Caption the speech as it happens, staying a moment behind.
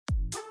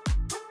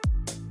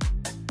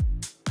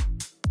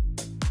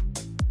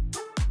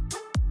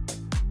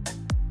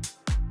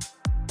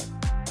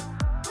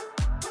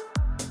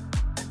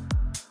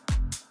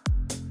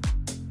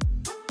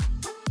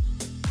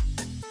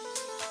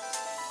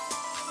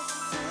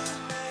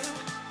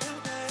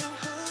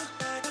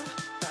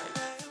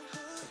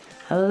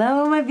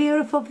Hello, my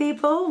beautiful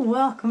people.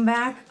 Welcome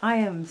back. I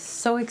am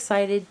so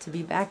excited to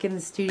be back in the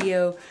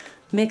studio,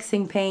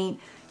 mixing paint,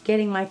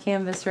 getting my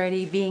canvas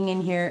ready. Being in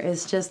here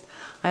is just,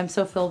 I'm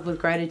so filled with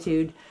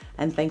gratitude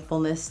and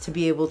thankfulness to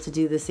be able to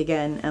do this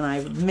again, and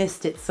I've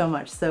missed it so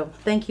much. So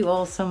thank you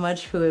all so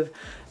much who have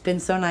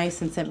been so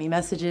nice and sent me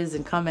messages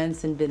and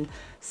comments and been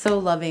so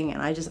loving,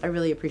 and I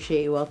really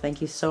appreciate you all. Thank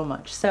you so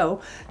much.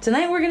 So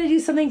tonight we're gonna do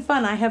something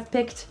fun. I have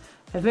picked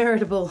a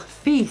veritable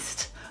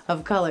feast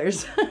of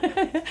colors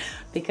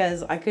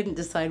because I couldn't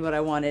decide what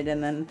I wanted,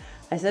 and then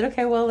I said,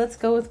 okay, well, let's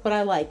go with what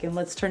I like and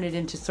let's turn it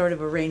into sort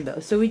of a rainbow.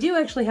 So we do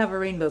actually have a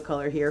rainbow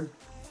color here.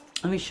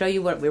 Let me show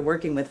you what we're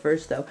working with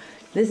first though.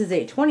 This is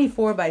a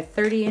 24 by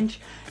 30 inch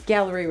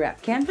gallery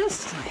wrap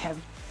canvas. I have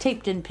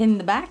taped and pinned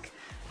the back,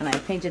 and I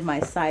painted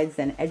my sides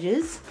and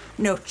edges.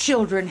 No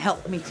children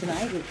helped me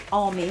tonight, it's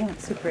all me. I'm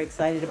super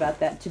excited about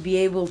that. To be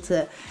able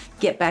to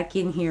get back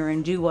in here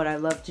and do what I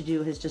love to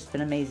do has just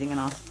been amazing and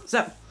awesome.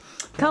 So,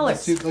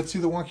 colors. Let's see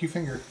the wonky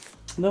finger.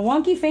 The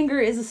wonky finger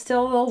is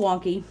still a little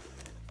wonky.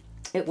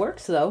 It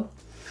works though,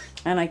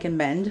 and I can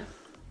bend.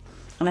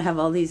 And I have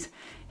all these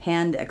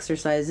hand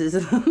exercises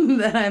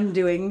that I'm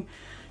doing.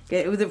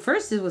 The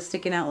first was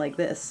sticking out like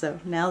this, so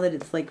now that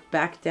it's like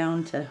back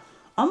down to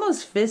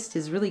almost fist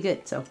is really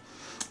good. So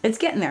it's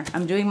getting there.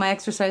 I'm doing my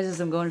exercises.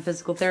 I'm going to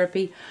physical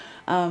therapy.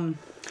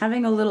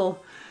 Having a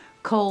little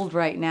cold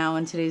right now,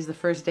 and today's the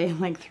first day in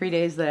like 3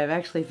 days that I've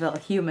actually felt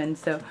human.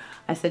 So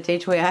I said to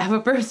HOA, I have a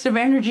burst of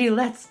energy.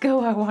 Let's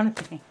go. I want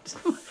to paint.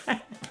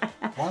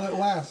 While it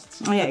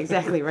lasts. Yeah,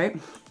 exactly, right?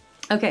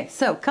 Okay,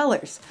 so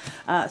colors.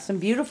 Some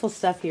beautiful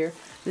stuff here.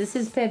 This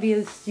is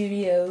Pebeo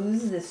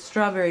Studios, this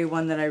strawberry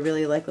one that I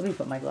really like. Let me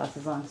put my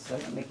glasses on so I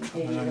don't make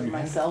an idiot of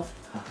myself.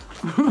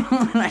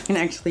 And I can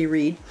actually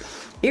read.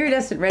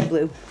 Iridescent Red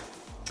Blue.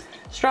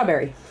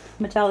 Strawberry.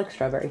 Metallic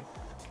strawberry.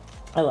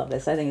 I love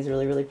this. I think it's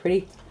really, really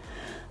pretty.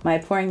 My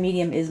pouring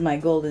medium is my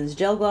Golden's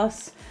Gel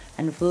Gloss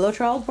and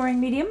Floetrol pouring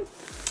medium.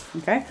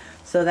 Okay,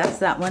 so that's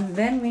that one.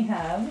 Then we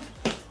have,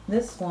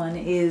 this one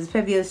is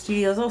Pebeo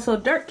Studios, also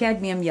dark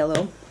cadmium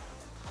yellow.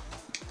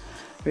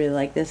 Really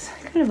like this.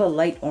 Kind of a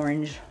light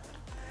orange.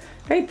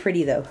 Very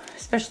pretty though,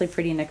 especially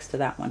pretty next to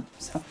that one.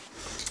 So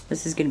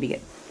this is gonna be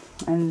good.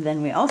 And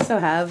then we also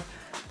have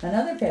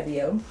another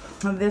Pebeo.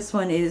 This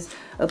one is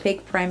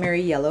opaque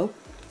primary yellow.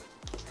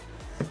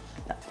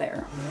 Up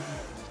there.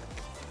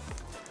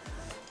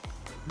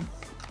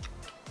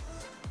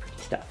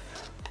 Pretty stuff.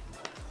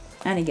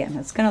 And again,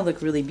 it's gonna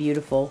look really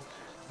beautiful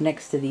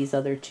next to these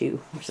other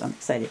two, which I'm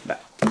excited about.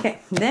 Okay,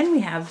 then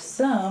we have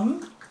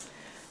some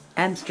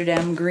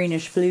Amsterdam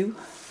Greenish Blue,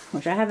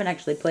 which I haven't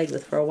actually played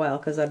with for a while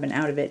because I've been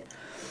out of it.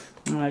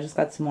 And I just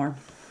got some more.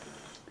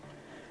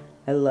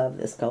 I love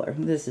this color.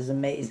 This is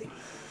amazing.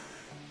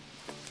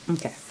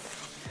 Okay.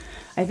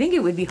 I think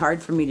it would be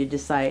hard for me to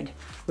decide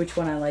which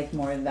one I like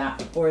more,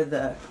 that or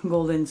the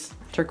golden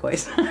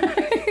turquoise.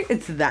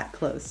 It's that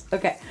close.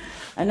 Okay.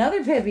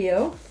 Another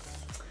Pebeo.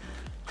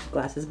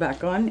 Glasses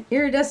back on.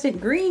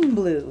 Iridescent Green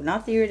Blue.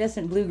 Not the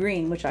Iridescent Blue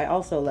Green, which I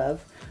also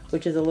love,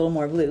 which is a little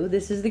more blue.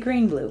 This is the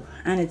green blue,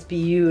 and it's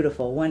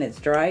beautiful. When it's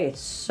dry,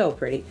 it's so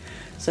pretty.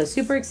 So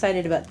super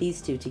excited about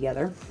these two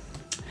together.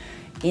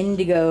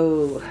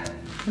 Indigo.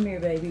 Come here,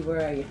 baby,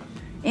 where are you?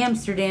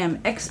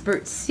 Amsterdam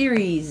Expert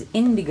Series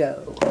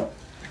Indigo. I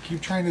keep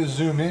trying to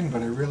zoom in,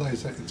 but I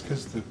realize that it's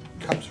because the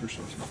cups are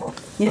so small.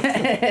 Yeah.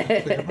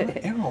 I'm not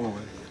in all the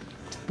way.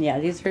 Yeah,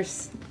 these are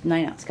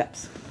 9-ounce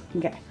cups.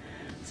 Okay,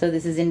 so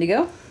this is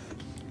Indigo.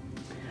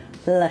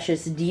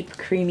 Luscious, deep,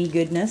 creamy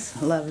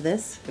goodness. Love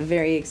this.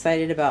 Very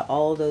excited about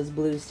all those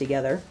blues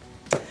together.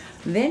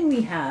 Then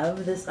we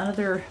have this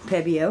other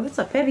Pebeo. It's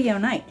a Pebeo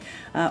night.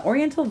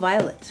 Oriental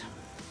Violet,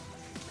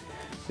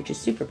 which is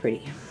super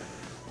pretty.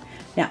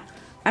 Now,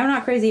 I'm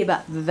not crazy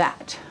about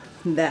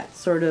that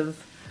sort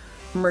of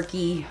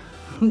murky,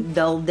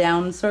 dulled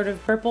down sort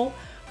of purple,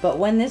 but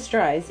when this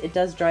dries, it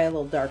does dry a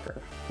little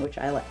darker, which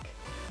I like.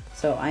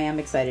 So I am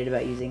excited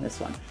about using this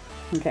one.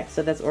 Okay,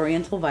 so that's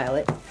Oriental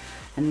Violet.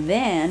 And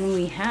then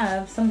we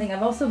have something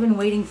I've also been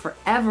waiting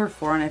forever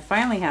for, and I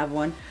finally have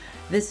one.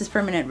 This is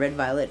Permanent Red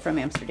Violet from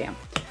Amsterdam.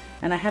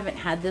 And I haven't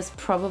had this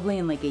probably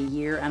in like a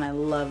year, and I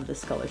love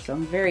this color. So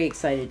I'm very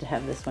excited to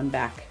have this one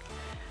back.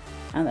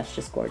 And that's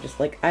just gorgeous.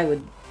 Like, I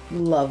would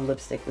love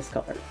lipstick this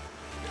color.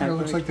 Kind of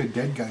looks like the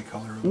dead guy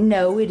color.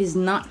 No, it is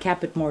not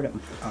Caput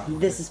Mortem. Oh, okay.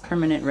 This is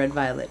Permanent Red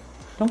Violet.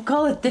 Don't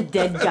call it the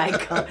dead guy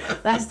color.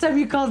 Last time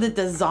you called it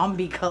the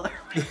zombie color.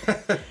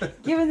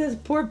 Giving this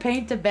poor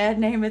paint a bad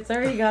name. It's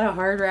already got a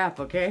hard rap,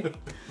 okay?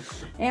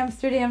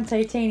 Amsterdam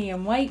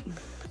Titanium White.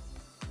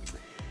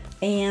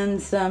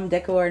 And some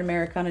DecoArt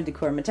Americana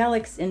Decor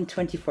Metallics in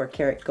 24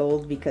 karat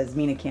gold, because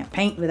Mina can't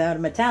paint without a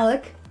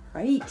metallic,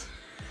 right?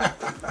 And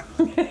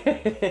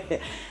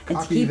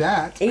to keep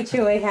that.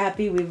 HOA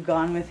happy, we've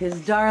gone with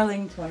his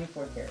darling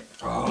 24 karat.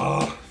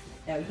 Oh.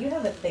 Now, you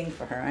have a thing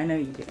for her. I know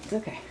you do. It's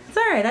okay. It's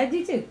all right. I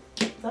do too.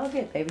 It's all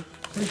good, baby.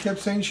 He kept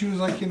saying she was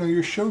like, you know,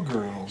 your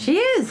showgirl. She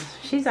is.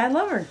 I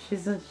love her.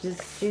 She's my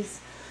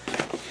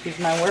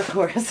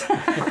workhorse.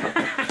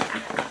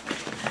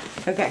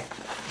 Okay.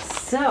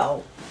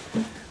 So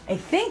I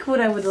think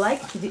what I would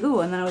like to do,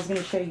 and then I was going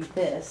to show you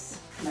this,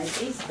 my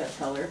base coat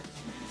color.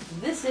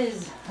 This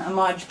is a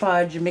Mod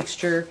Podge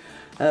mixture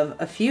of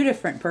a few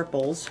different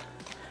purples.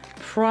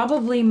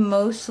 Probably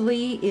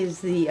mostly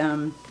is the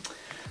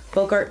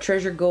DecoArt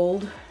Treasure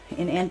Gold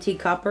in Antique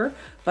Copper,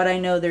 but I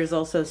know there's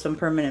also some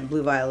permanent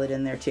blue violet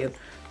in there too.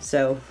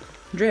 So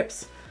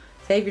drips,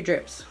 save your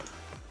drips.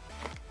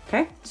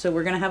 Okay, so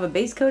we're gonna have a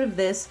base coat of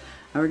this,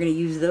 and we're gonna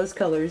use those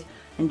colors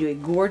and do a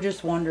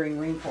gorgeous wandering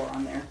ring pour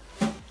on there.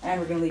 And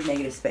we're gonna leave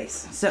negative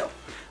space. So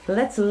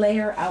let's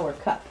layer our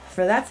cup.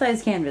 For that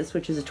size canvas,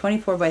 which is a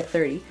 24 by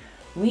 30,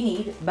 we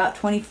need about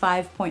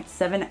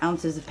 25.7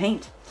 ounces of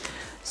paint.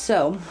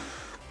 So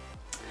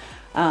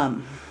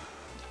I'm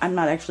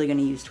not actually going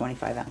to use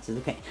 25 ounces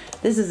of paint.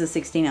 This is a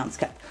 16 ounce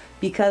cup.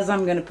 Because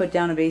I'm going to put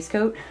down a base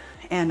coat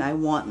and I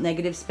want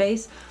negative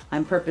space,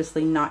 I'm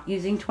purposely not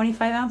using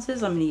 25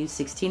 ounces. I'm going to use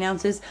 16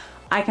 ounces.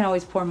 I can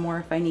always pour more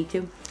if I need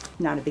to.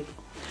 Not a big deal.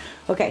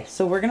 Okay,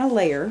 so we're going to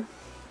layer.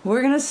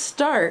 We're going to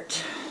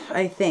start,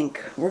 I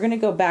think, we're going to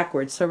go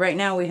backwards. So right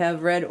now we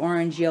have red,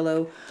 orange,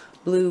 yellow,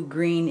 blue,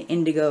 green,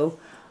 indigo,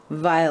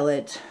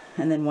 violet,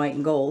 and then white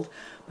and gold.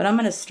 But I'm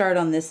going to start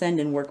on this end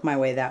and work my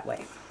way that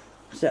way.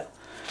 So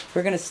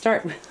we're going to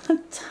start with a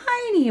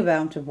tiny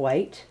amount of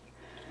white,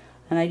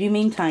 and I do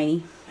mean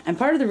tiny. And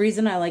part of the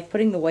reason I like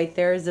putting the white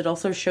there is it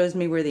also shows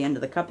me where the end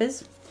of the cup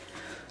is.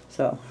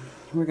 So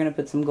we're going to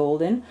put some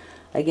gold in.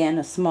 Again,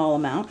 a small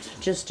amount,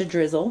 just a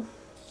drizzle.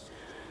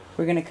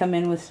 We're going to come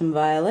in with some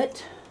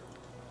violet,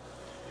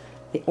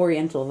 the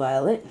Oriental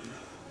Violet.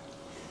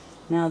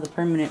 Now the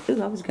permanent,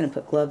 ooh, I was going to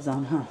put gloves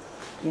on, huh?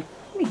 Yeah,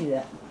 let me do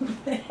that.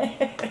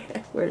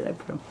 Where did I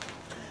put them?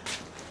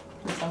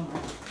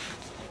 Somewhere.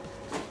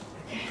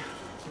 Okay.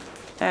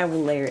 I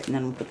will layer it and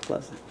then we'll put the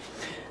gloves on.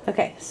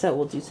 Okay, so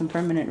we'll do some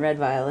permanent red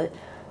violet.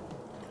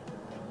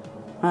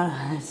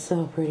 Ah, that's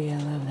so pretty, I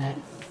love that.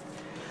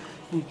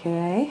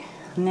 Okay,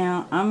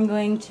 now I'm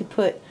going to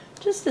put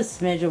just a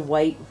smidge of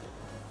white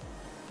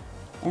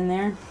in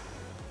there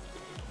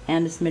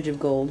and a smidge of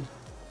gold.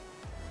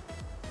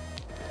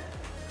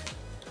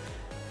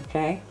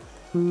 Okay,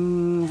 how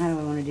do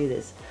I want to do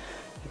this?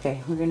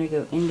 Okay, we're gonna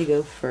go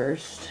indigo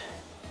first,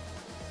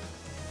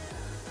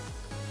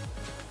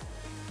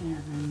 and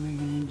then we're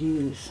gonna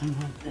do some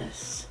of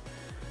this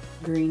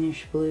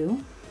greenish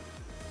blue,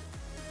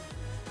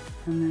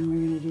 and then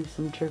we're gonna do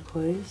some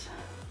turquoise.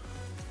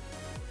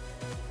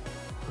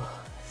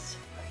 Oh, that's so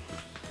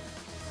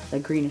pretty. A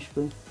greenish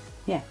blue.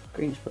 Yeah,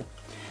 greenish blue.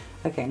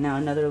 Okay, now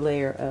another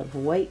layer of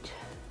white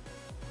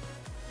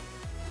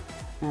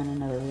and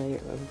another layer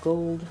of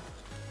gold.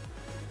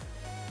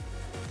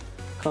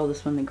 Call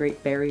this one the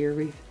Great Barrier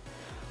Reef.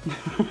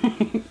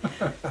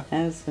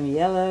 And some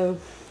yellow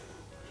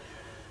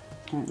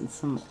and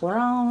some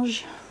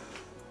orange.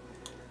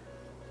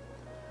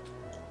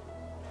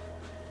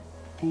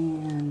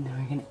 And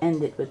we're going to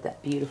end it with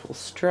that beautiful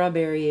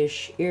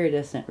strawberry-ish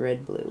iridescent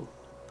red blue.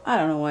 I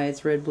don't know why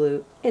it's red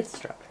blue. It's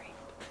strawberry.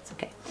 It's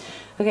okay.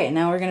 Okay,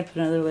 now we're going to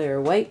put another layer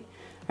of white.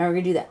 And we're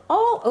going to do that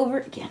all over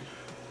again.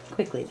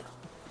 Quickly, though.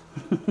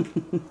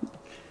 Okay,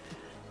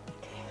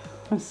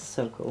 this is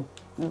so cool.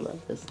 I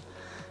love this.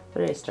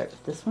 What did I start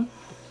with? This one?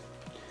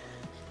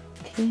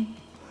 Okay.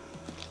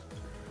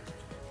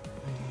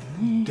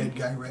 Dead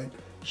guy red.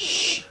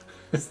 Shh!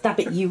 Stop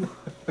it, you.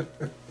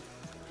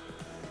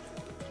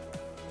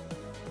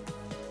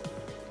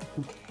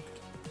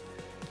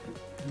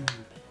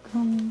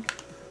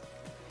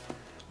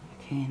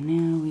 Okay,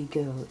 now we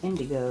go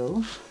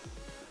indigo.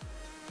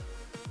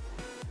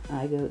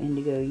 I go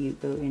indigo, you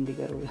go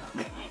indigo, we all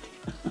go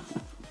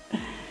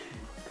indigo.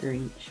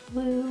 Greenish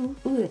blue.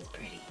 Ooh, that's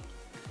pretty.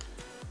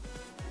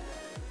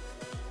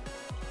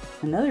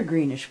 Another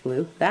greenish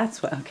blue.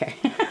 That's what, okay.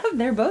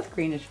 They're both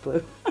greenish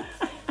blue.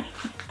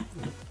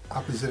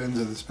 Opposite ends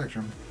of the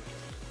spectrum.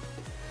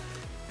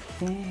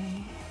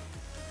 Okay.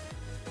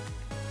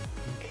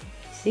 Okay.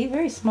 See,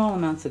 very small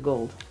amounts of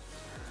gold.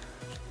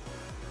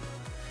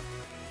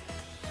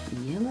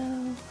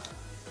 Yellow,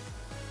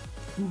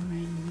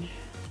 orange,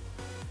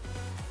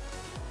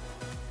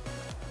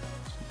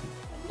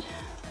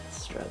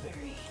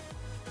 strawberry,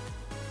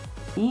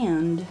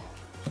 and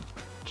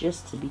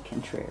just to be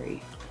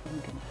contrary, I'm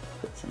gonna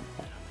put some of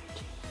that on there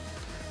too.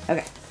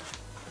 Okay,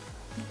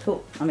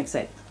 cool. I'm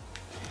excited.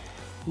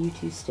 You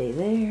two stay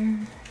there.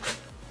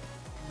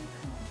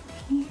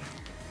 Here.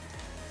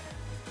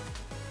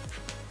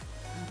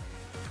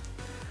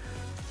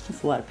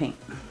 That's a lot of paint.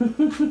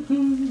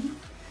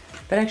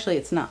 But actually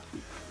it's not,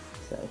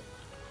 so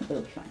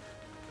it'll be fine.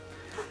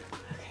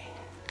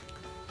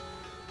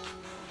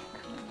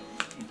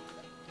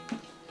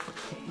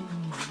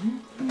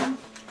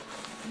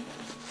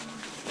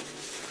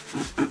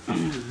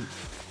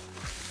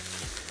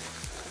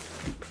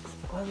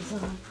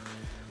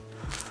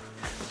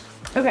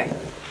 Okay,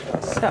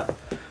 so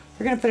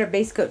we're gonna put our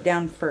base coat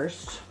down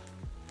first.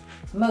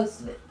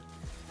 Most of it,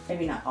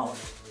 maybe not all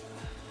of it.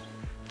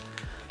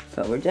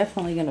 But we're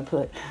definitely gonna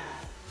put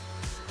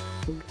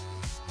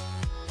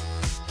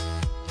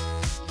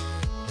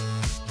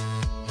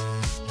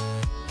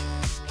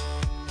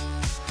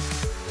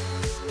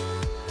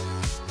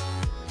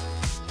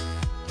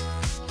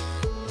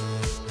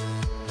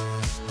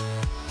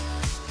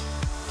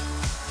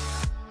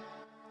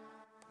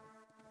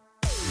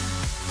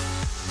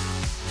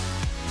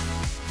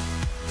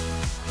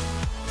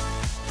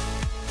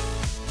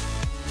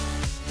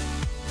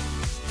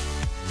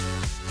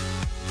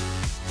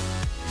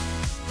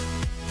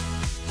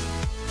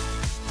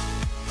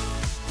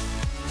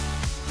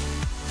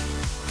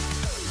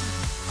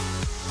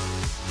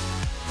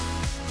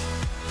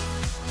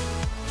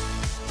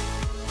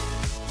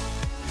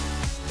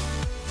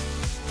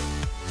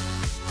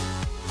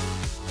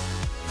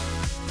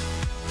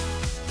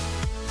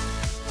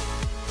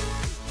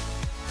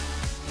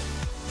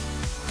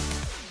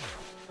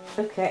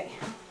Okay,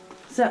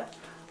 so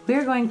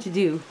we're going to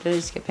do, did I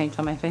just get paint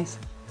on my face?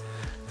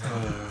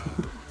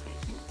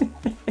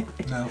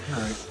 No,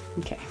 all right.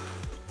 Okay,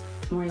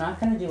 we're not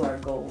gonna do our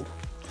gold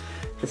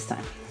this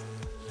time.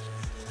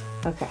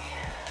 Okay,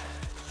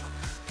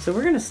 so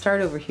we're gonna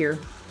start over here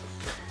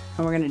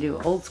and we're gonna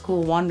do old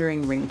school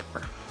wandering ring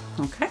pour,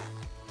 okay?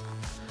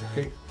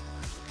 Okay.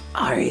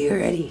 Are you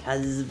ready,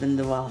 husband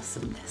of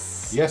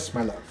awesomeness? Yes,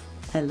 my love.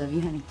 I love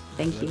you, honey.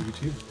 Thank you. Love you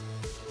too.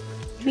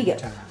 Here we go.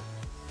 Time.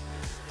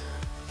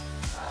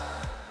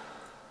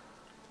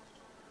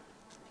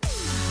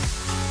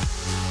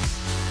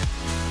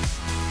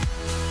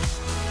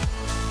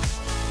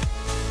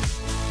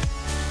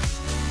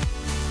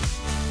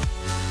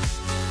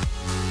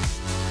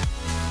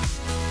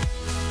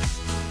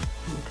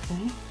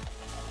 Okay.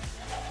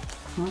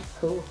 That's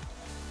cool.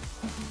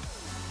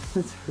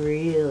 That's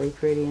really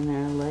pretty in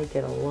there. I like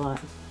it a lot.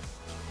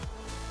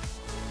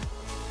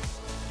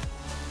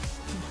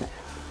 Okay.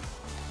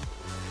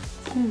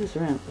 Let's move this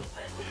around a little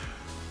bit.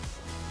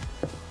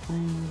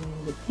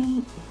 Find the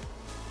paint.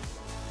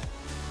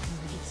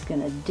 We're just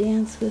gonna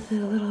dance with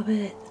it a little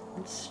bit.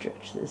 Let's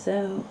stretch this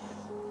out.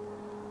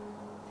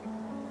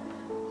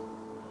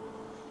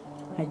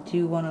 I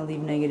do want to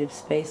leave negative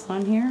space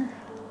on here.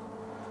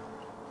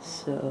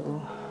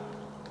 So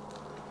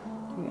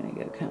we're gonna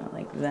go kind of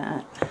like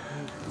that.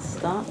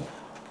 Stop.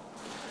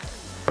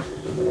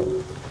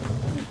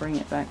 Bring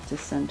it back to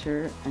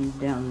center and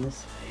down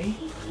this way.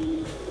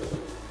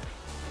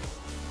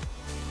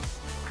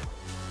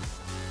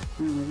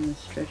 And we're gonna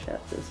stretch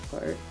out this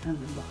part and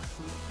the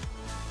bottom.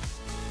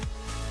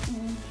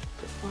 And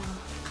keep it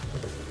off.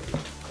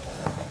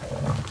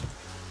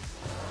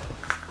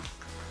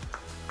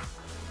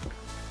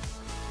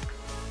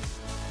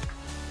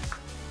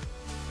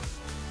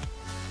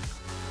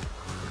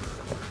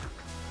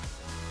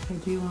 I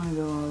do want to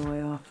go all the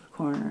way off the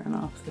corner and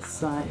off the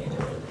side.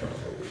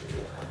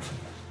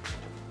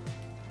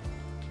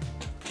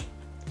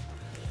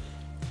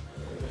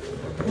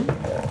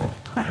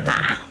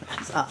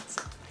 That's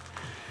awesome.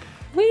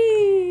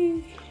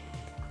 Whee!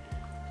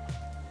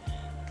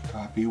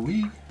 Copy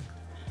we.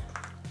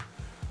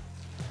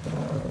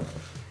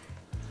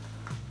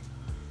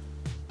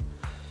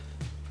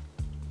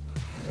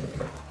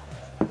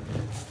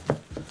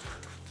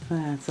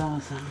 That's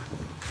awesome.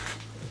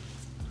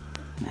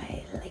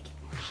 I like it.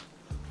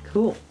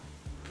 Cool.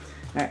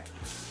 All right.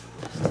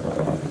 Just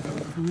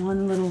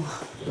one little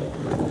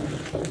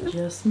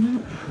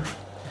adjustment.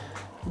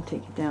 And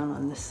take it down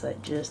on this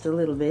side just a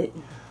little bit,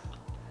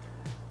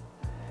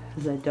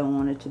 because I don't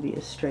want it to be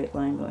a straight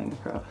line going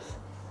across.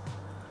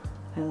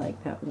 I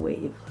like that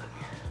wave look.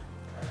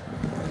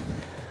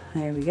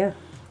 There we go.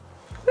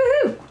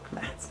 Woohoo!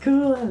 That's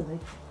cool. I like it. What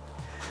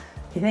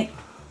do you think?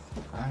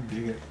 I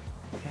dig it.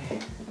 Okay.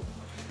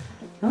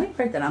 The only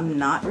part that I'm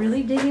not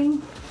really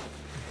digging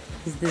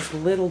is this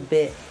little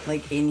bit,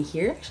 like in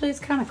here. Actually, it's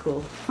kind of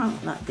cool. Oh,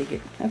 not dig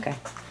it. Okay.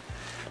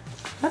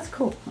 That's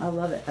cool. I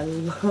love it. I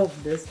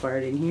love this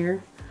part in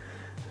here.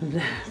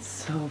 That's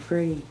so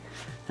pretty.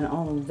 And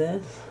all of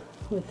this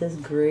with this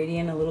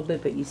gradient a little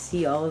bit, but you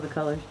see all of the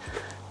colors.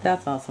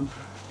 That's awesome.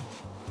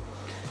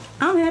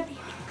 I'm happy.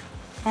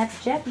 Happy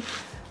chappy.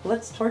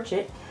 Let's torch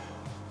it.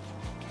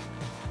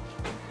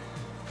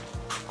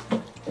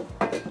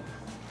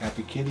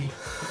 Happy kitty.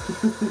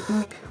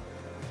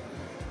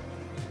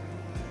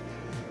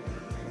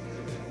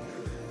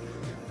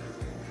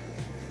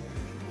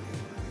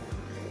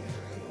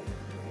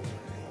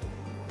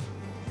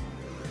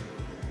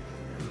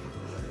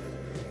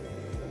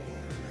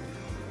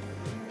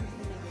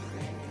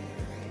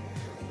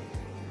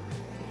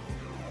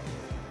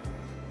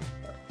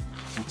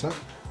 What's up?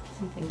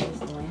 Something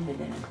just landed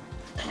in it.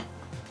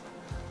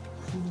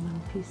 Some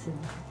little piece of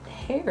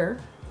hair.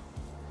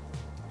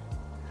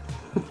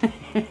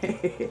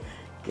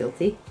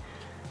 Guilty.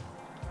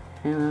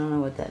 And I don't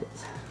know what that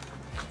is.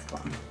 It's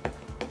gone.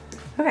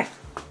 Okay,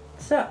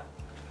 so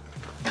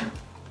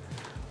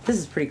this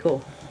is pretty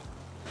cool.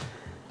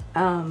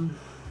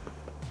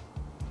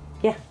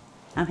 Yeah,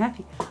 I'm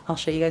happy. I'll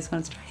show you guys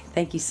when it's dry.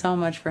 Thank you so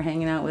much for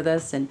hanging out with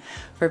us and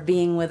for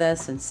being with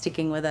us and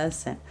sticking with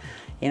us, and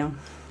you know,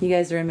 you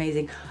guys are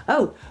amazing.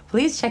 Oh,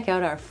 please check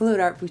out our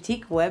Floetrol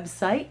Boutique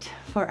website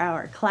for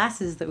our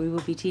classes that we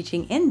will be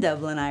teaching in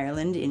Dublin,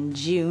 Ireland in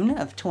June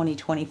of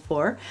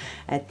 2024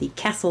 at the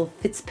Castle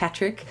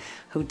Fitzpatrick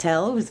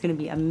Hotel. It's going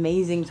to be an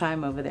amazing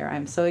time over there.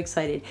 I'm so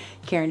excited.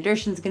 Karen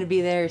Dershan's going to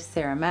be there,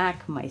 Sarah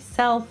Mack,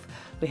 myself.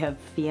 We have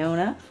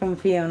Fiona from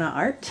Fiona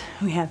Art.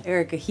 We have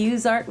Erica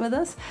Hughes Art with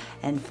us,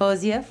 and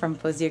Fozia from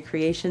Fozia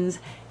Creations,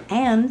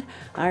 and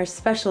our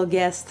special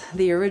guest,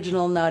 the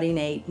original Naughty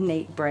Nate,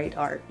 Nate Bright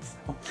Art.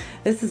 So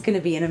this is going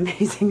to be an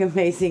amazing,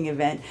 amazing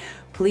event.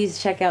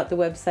 Please check out the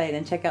website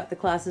and check out the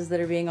classes that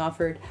are being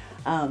offered.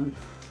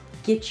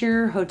 Get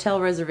your hotel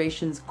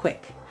reservations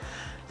quick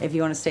if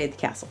you want to stay at the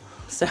castle.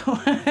 So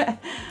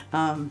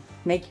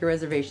make your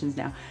reservations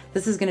now.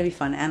 This is going to be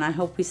fun, and I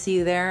hope we see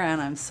you there,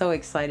 and I'm so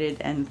excited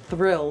and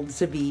thrilled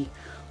to be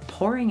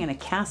pouring in a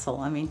castle.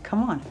 I mean,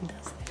 come on, who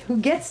does that? Who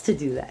gets to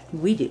do that?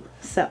 We do.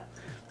 So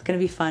It's gonna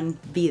be fun.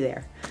 Be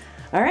there.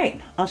 All right,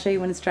 I'll show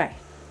you when it's dry.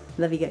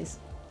 Love you guys.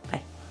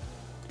 Bye.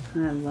 I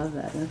love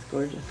that. That's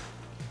gorgeous.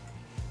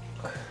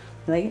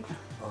 You like it?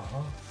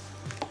 Uh-huh.